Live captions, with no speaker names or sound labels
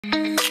Well,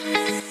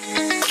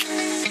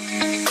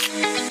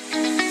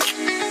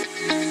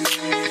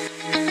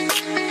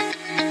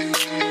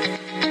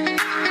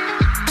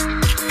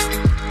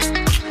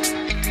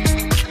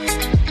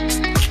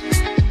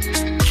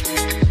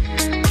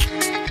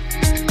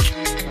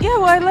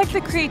 I like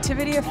the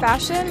creativity of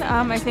fashion.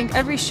 I think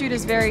every shoot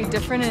is very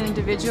different and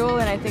individual,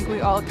 and I think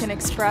we all can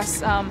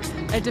express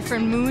a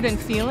different mood and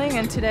feeling,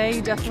 and today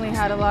definitely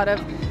had a lot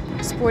of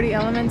sporty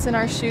elements in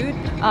our shoot,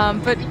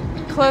 but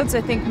clothes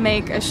I think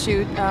make a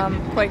shoot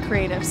quite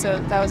creative, so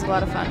that was a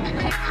lot of fun.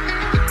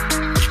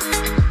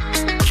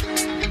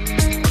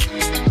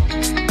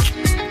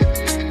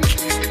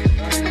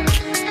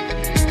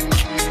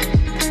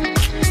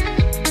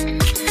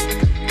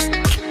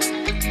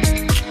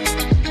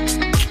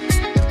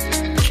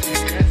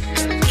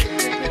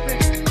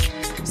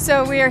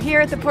 So we are here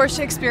at the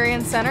Porsche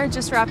Experience Center,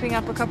 just wrapping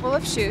up a couple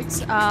of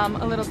shoots.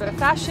 A little bit of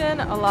fashion,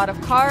 a lot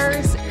of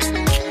cars.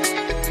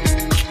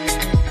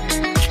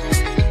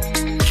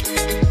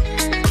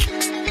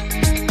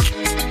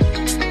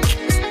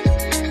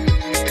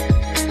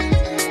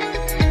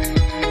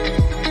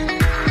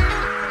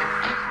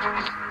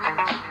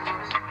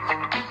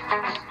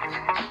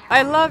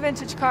 I love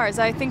vintage cars.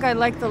 I think I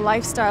like the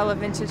lifestyle of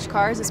vintage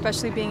cars,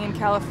 especially being in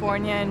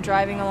California and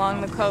driving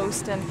along the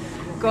coast and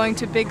going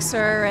to Big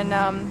Sur and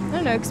I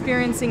don't know,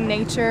 experiencing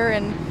nature.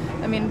 And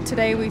I mean,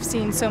 today we've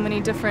seen so many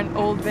different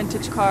old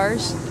vintage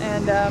cars,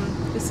 and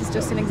this is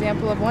just an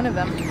example of one of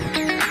them.